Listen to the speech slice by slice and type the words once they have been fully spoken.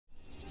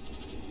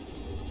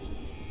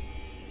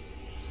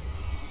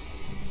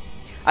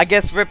I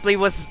guess Ripley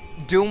was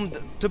doomed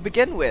to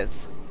begin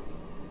with.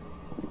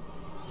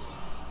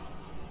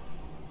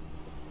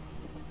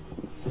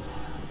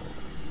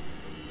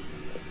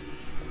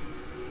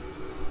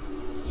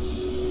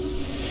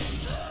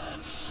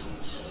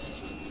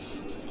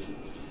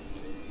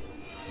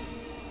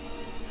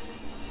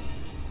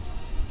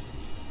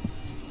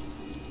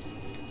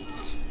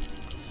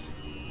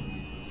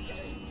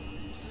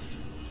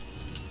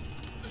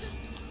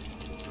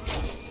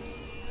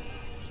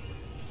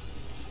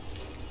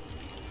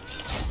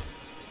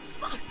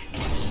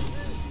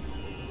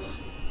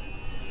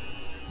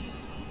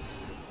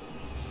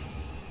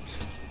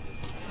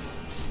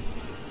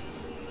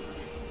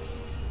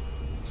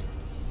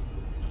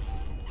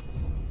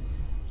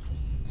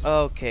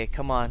 Okay,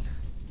 come on.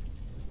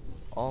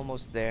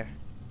 Almost there.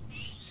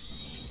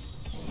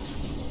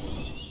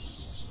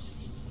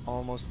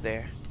 Almost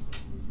there.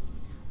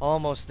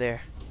 Almost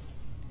there.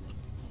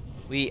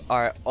 We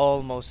are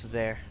almost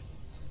there.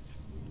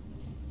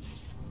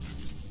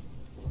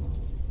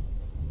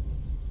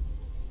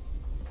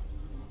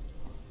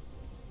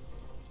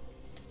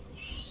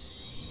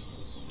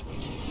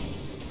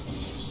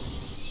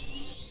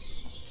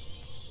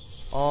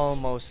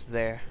 Almost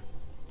there.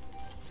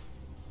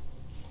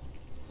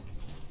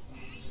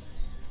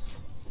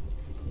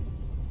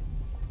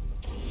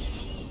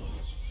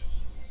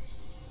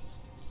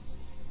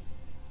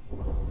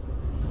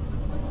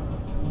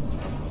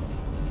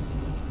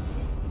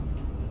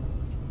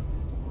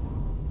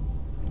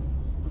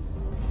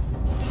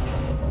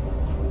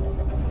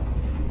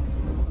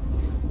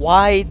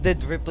 Why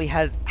did Ripley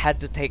had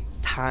to take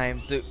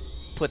time to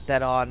put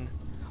that on?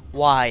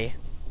 Why?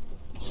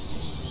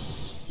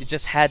 You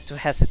just had to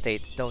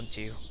hesitate, don't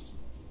you?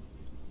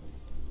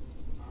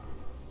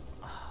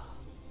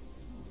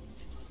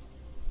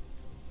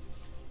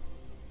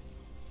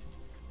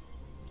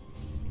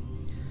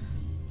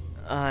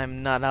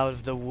 I'm not out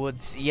of the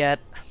woods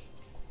yet.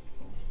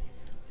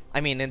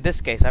 I mean, in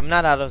this case, I'm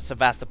not out of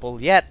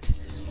Sevastopol yet.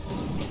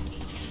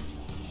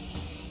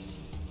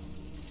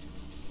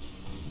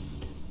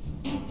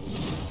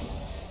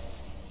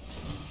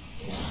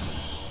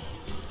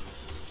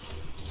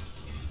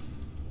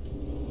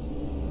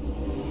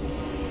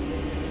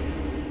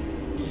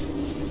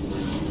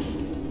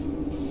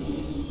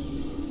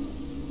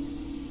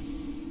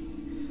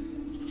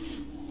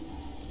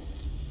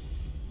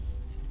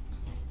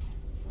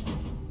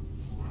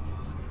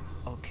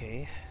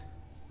 Okay.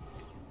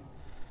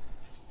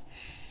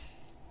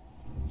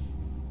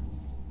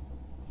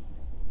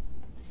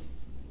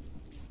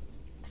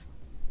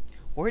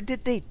 Where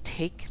did they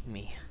take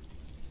me?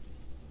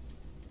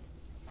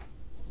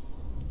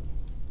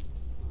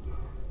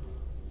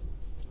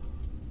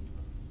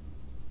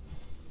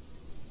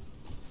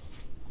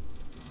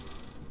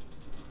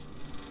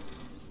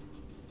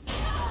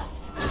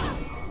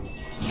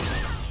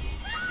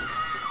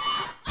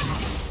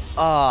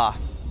 Ah,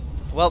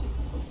 well.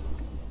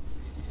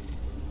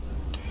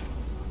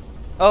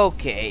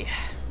 Okay.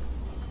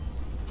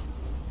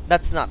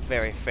 That's not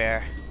very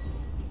fair.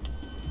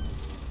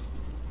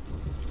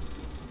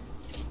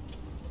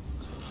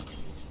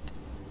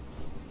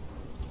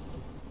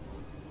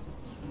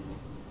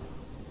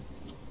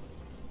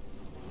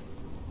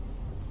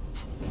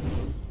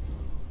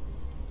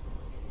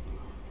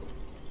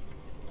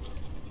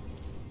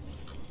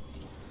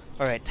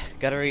 Alright,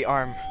 gotta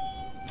rearm.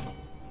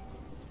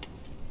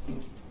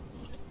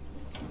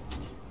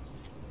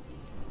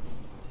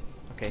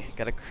 Okay,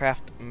 gotta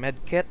craft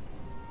medkit.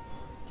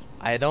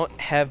 I don't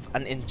have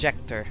an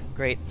injector.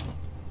 Great.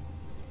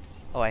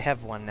 Oh, I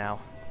have one now.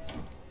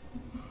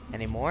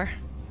 Any more?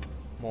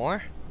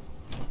 More?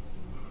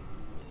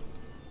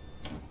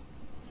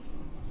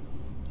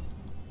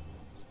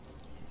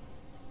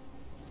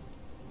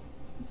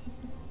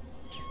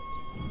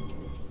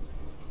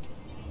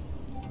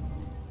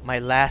 My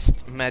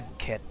last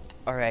medkit.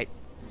 Alright.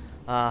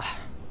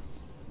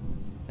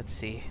 Let's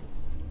see.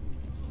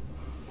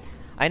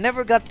 I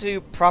never got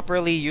to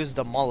properly use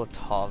the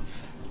Molotov.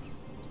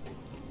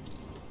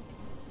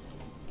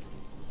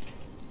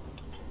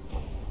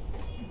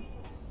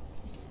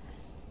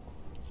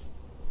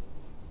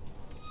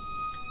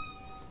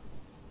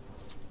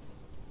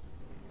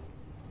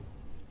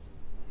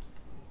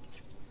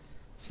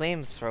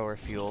 Flamethrower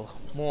fuel.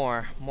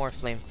 More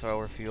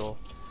flamethrower fuel.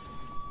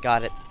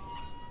 Got it.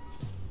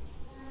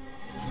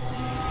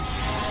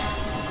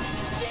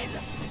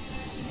 Jesus!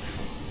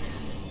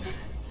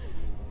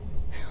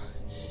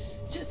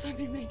 Just let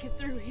me make it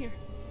through here.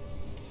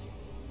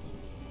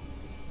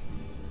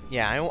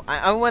 Yeah,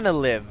 I wanna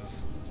live.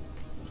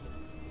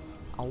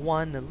 I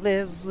wanna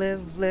live,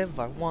 live, live.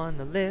 I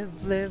wanna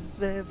live, live,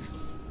 live.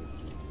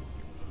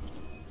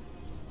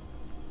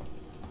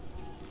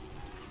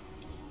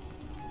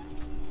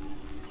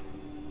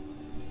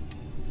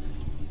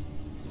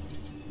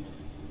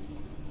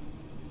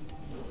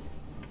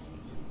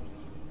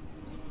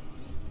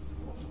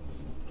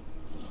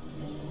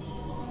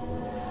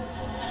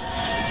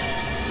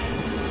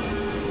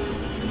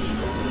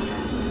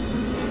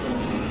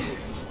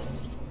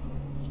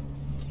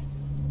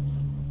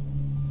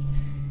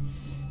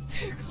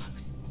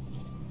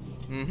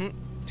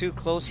 Mm-hmm. Too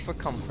close for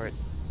comfort.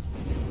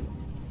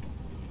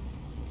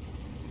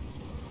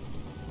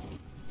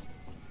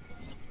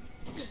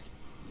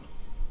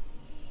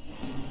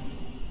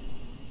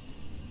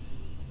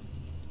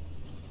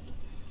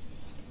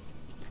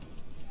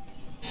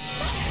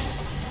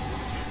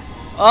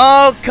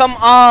 Oh, come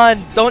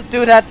on! Don't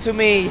do that to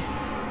me!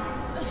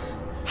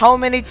 How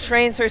many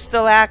trains are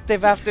still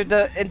active after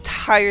the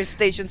entire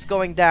station's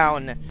going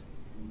down?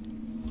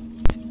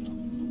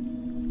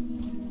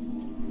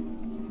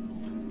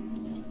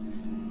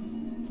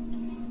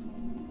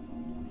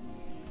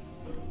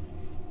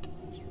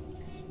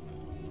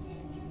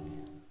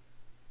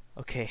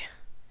 Okay,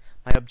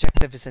 my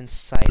objective is in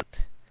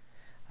sight.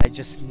 I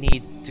just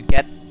need to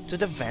get to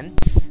the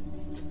vents.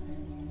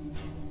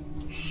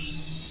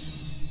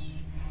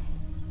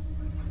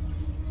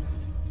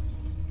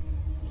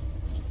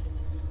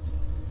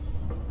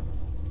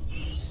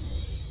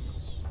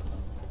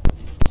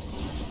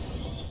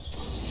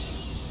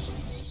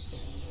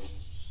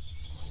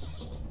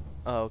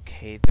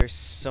 Okay, there's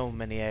so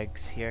many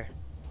eggs here.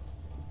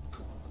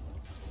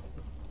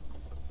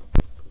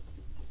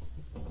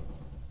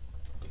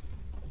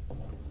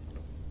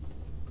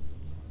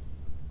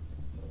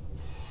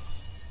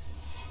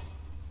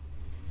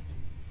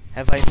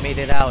 Have I made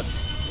it out?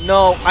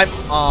 No, I'm...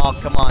 Oh,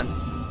 come on.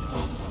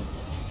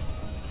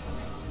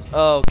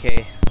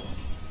 Okay.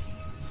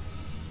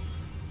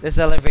 This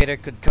elevator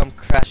could come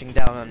crashing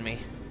down on me.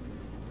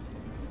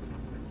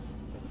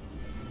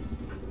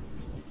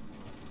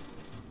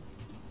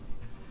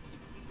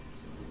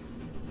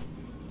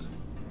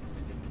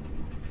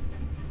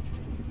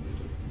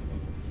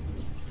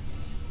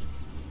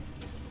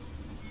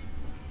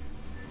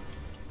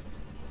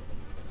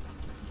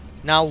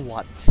 Now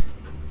what?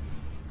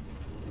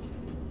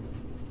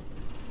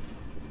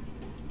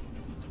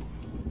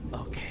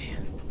 Okay.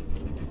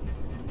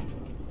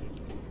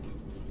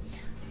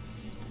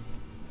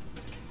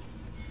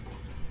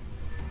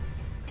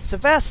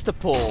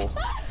 Sevastopol!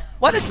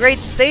 What a great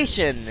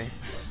station!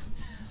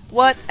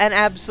 What an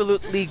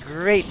absolutely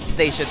great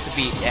station to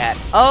be at.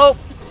 Oh!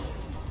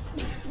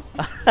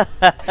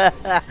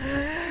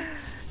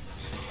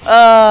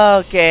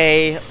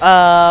 Okay,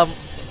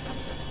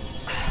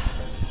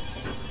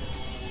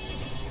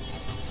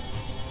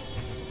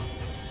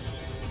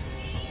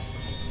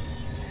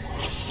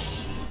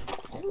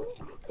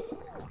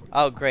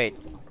 oh, great.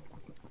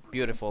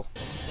 Beautiful.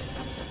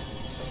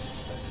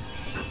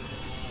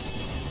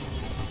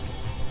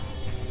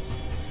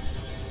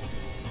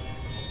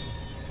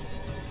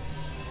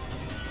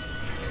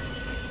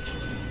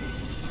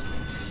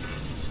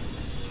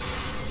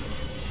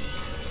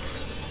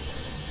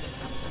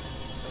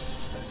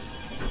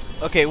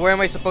 Okay, where am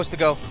I supposed to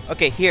go?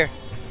 Okay, here.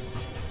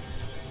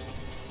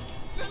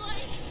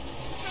 Verlaine!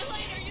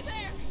 Verlaine, are you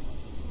there?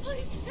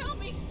 Please tell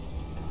me!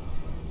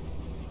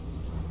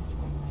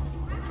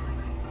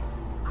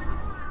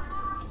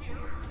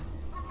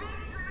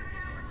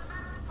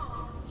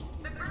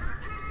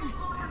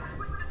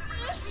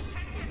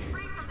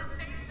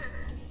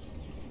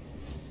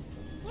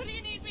 What do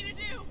you need me to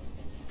do?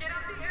 Get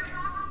out the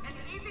airlock and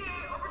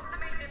EVA over to the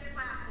maintenance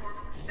platform.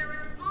 There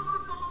are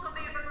explosive bolts on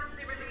the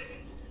emergency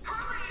release.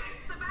 Hurry!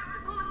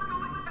 Sebastopol is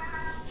going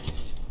fast!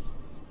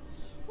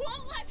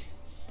 Won't let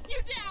you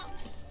down!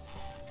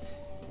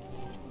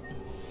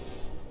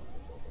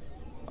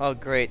 Oh,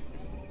 great.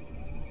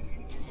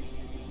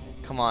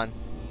 Come on.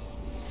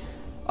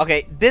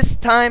 Okay, this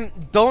time,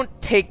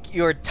 don't take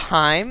your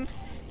time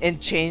in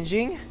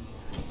changing.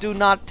 Do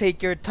not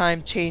take your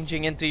time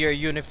changing into your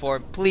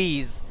uniform,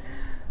 please.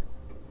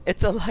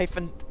 It's a life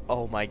and...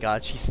 Oh my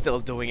god, she's still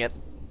doing it.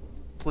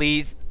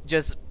 Please,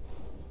 just...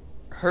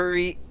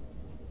 hurry.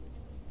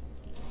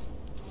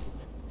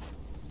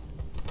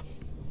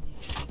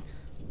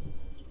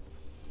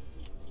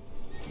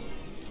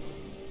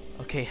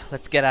 Okay,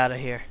 let's get out of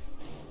here.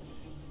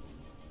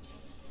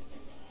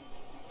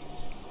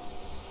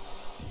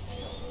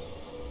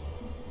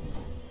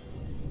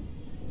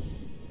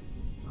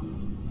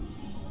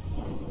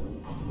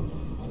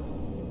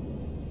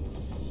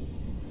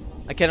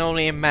 I can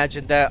only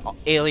imagine that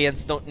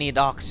aliens don't need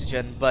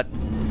oxygen, but...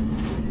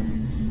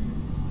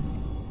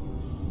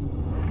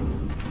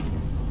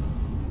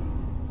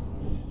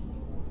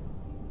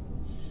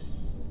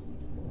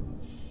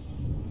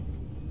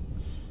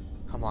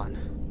 Come on.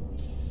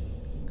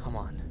 Come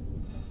on.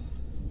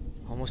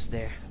 Almost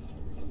there.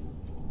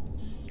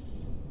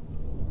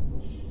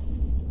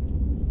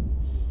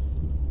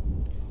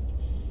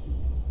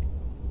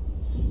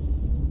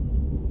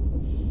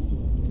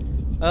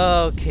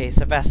 Okay,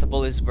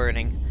 Sevastopol is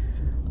burning.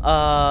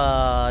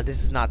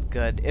 This is not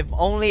good. If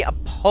only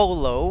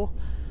Apollo...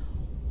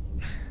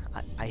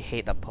 I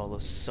hate Apollo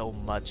so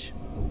much.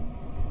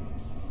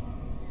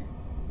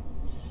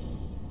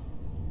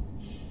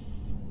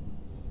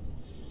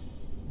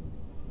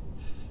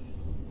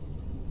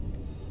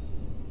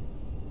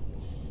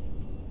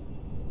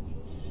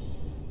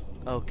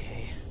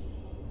 Okay.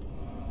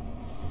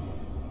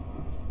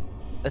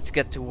 Let's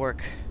get to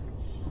work.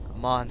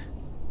 Come on.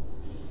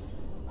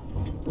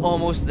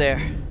 Almost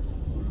there.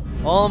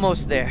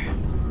 Almost there.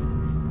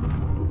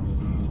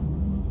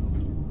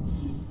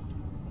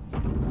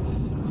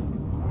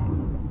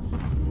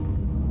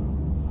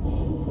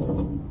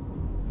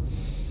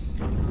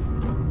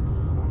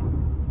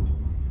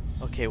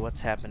 Okay,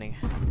 what's happening?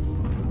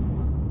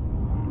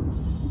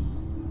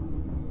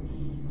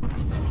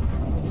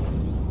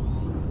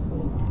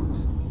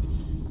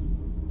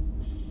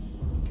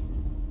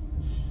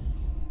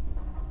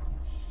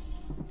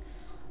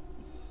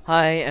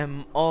 I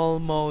am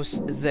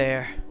almost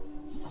there.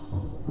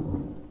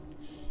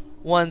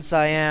 Once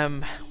I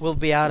am, we'll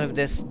be out of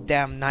this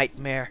damn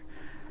nightmare.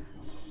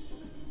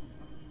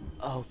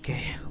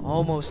 Okay,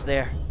 almost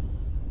there.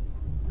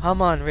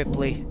 Come on,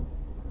 Ripley.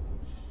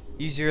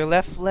 Use your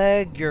left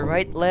leg, your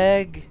right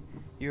leg,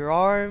 your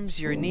arms,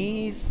 your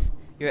knees,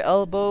 your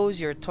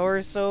elbows, your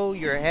torso,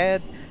 your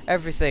head,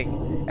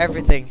 everything.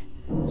 Everything.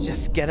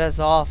 Just get us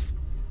off.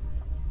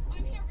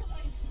 I'm here,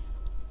 Verlaine.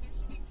 There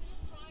should be 2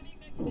 priming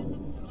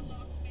mechanisms to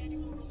unlock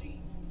manual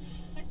release.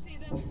 I see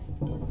them.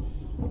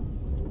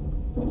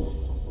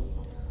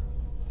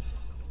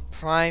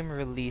 Prime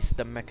release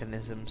the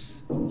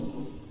mechanisms.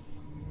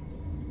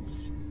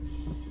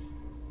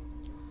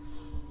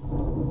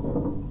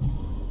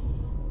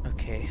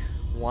 Okay,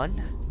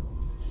 1.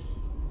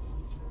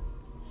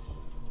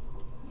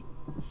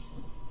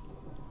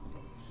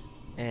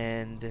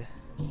 And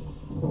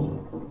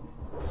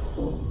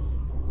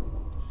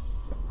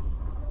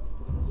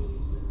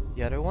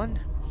the other one.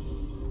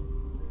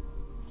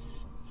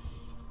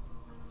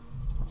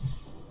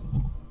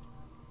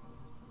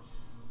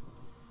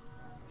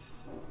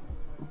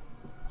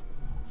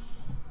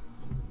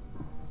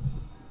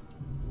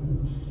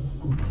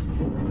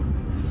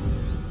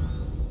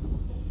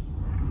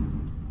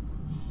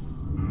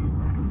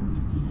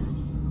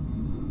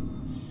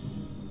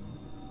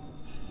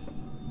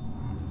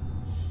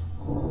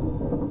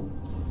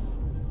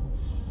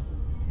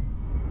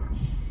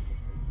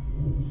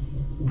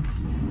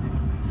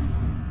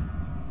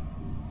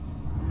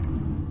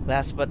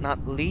 Last but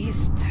not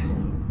least,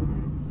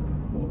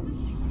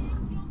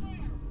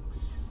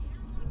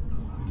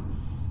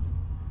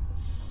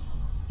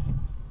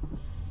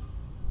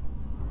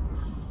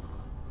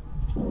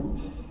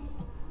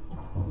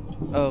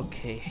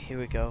 okay, here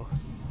we go.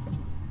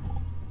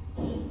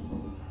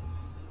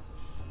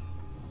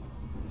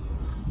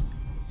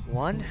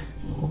 One.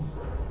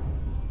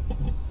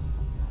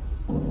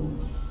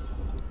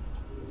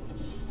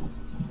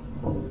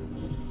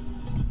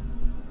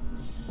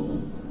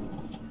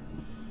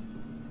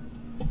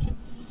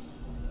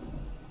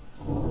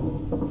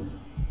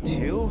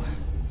 Two.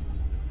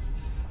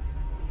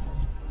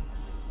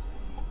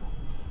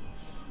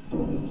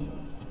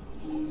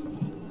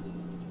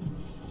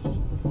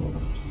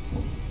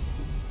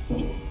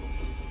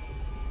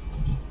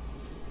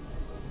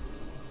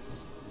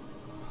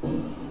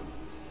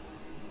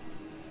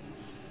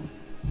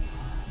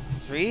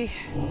 Three.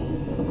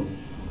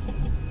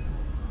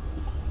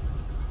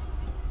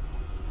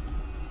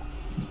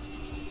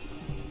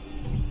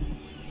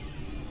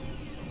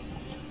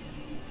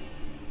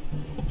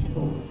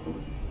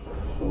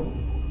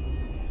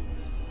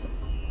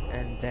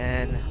 And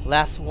then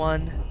last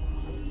one.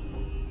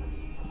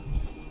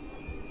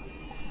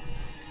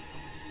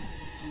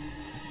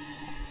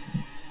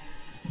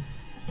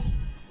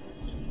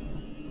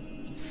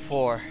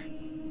 4.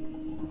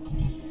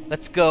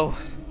 Let's go.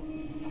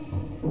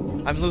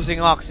 I'm losing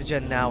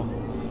oxygen now.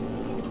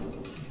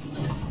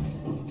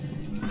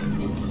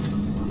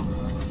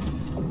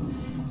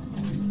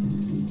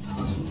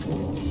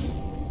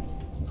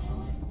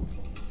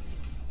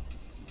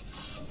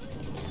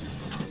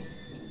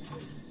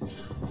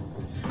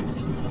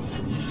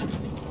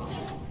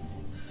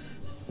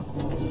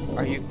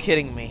 Are you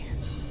kidding me?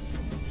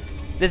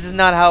 This is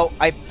not how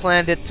I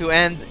planned it to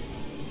end.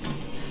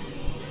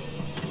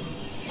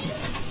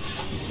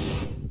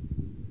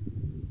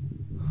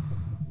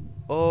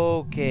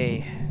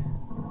 Okay.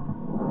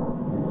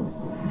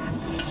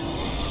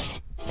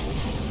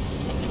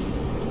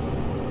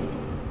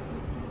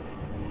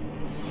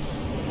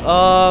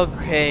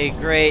 Okay,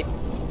 great.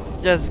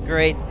 Just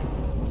great.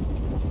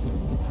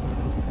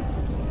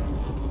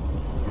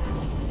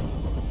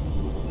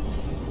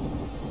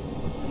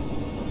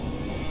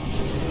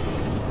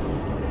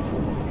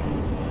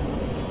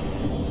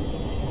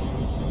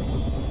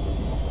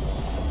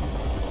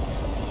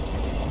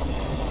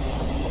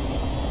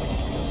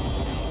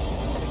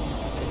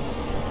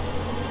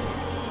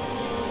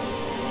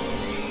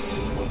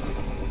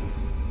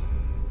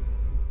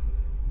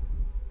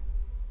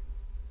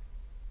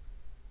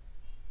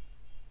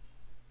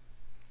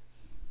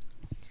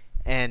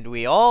 And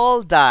we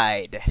all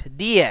died.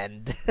 The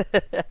end.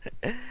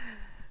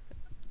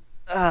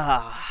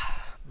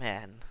 Ah,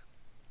 man.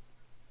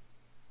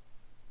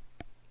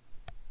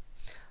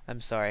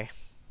 I'm sorry.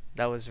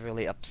 That was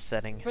really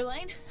upsetting.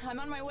 Verlaine, I'm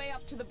on my way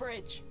up to the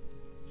bridge.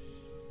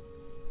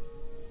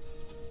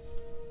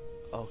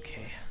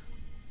 Okay.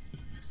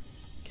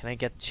 Can I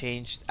get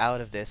changed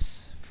out of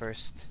this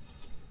first?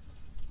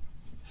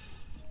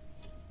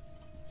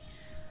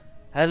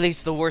 At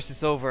least the worst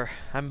is over.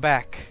 I'm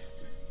back.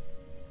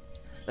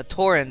 The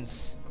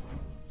torrents.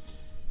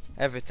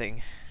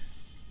 Everything.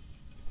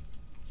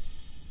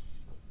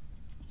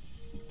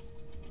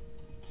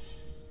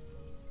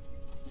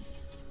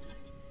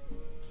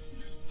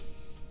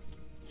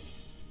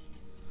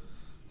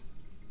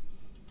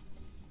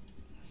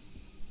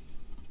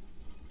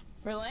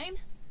 Verlaine?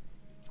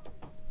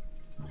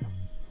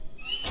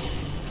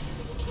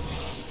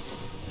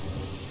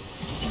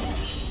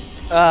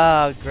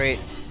 Ah, great.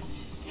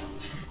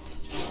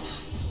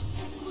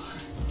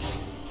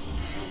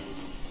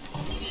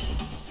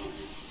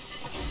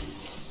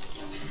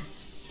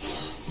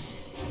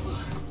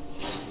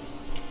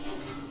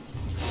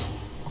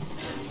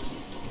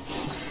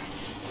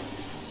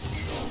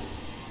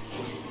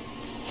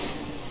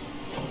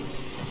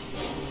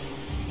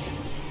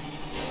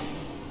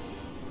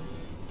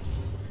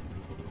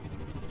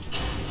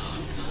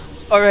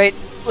 Alright,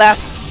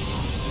 last.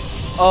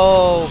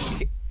 Oh.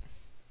 Okay.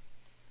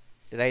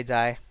 Did I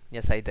die?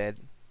 Yes, I did.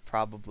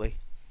 Probably.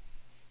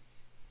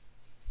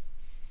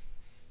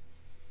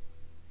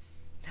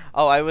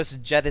 Oh, I was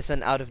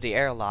jettisoned out of the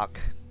airlock.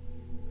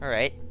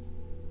 Alright.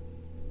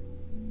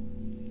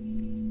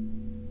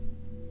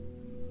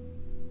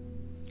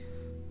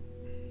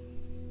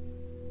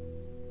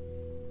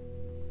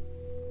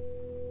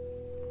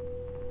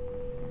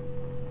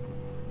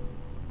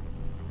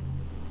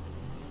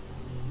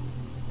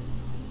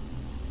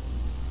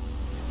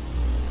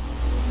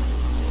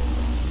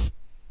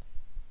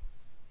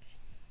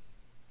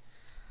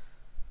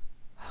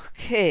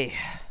 Okay.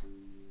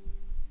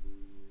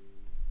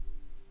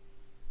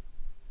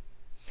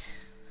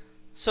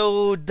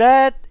 So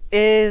that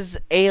is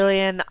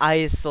Alien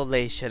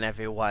Isolation,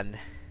 everyone.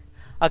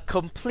 A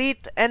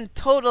complete and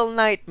total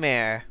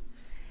nightmare.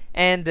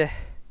 And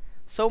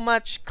so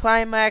much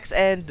climax,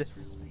 and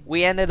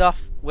we ended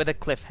off with a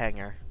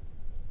cliffhanger.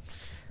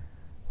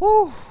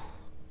 Whew.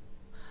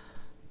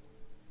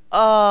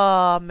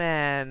 Oh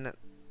man.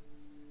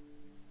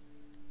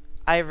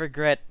 I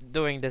regret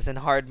doing this in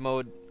hard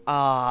mode.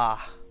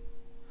 Ah.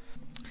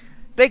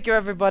 Thank you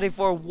everybody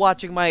for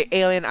watching my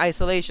Alien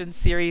Isolation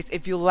series.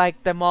 If you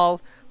like them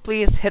all,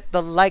 please hit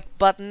the like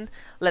button.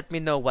 Let me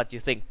know what you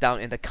think down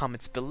in the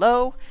comments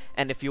below.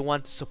 And if you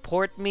want to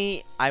support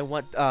me, I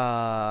want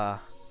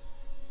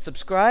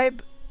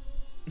subscribe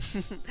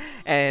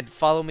and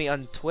follow me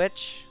on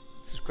Twitch.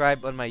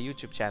 Subscribe on my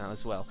YouTube channel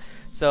as well.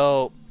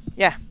 So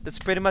yeah, that's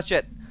pretty much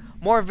it.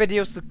 More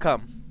videos to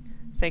come.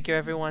 Thank you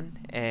everyone,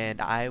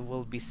 and I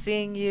will be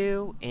seeing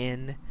you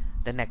in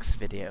the next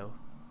video.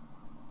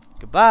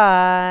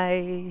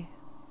 Goodbye!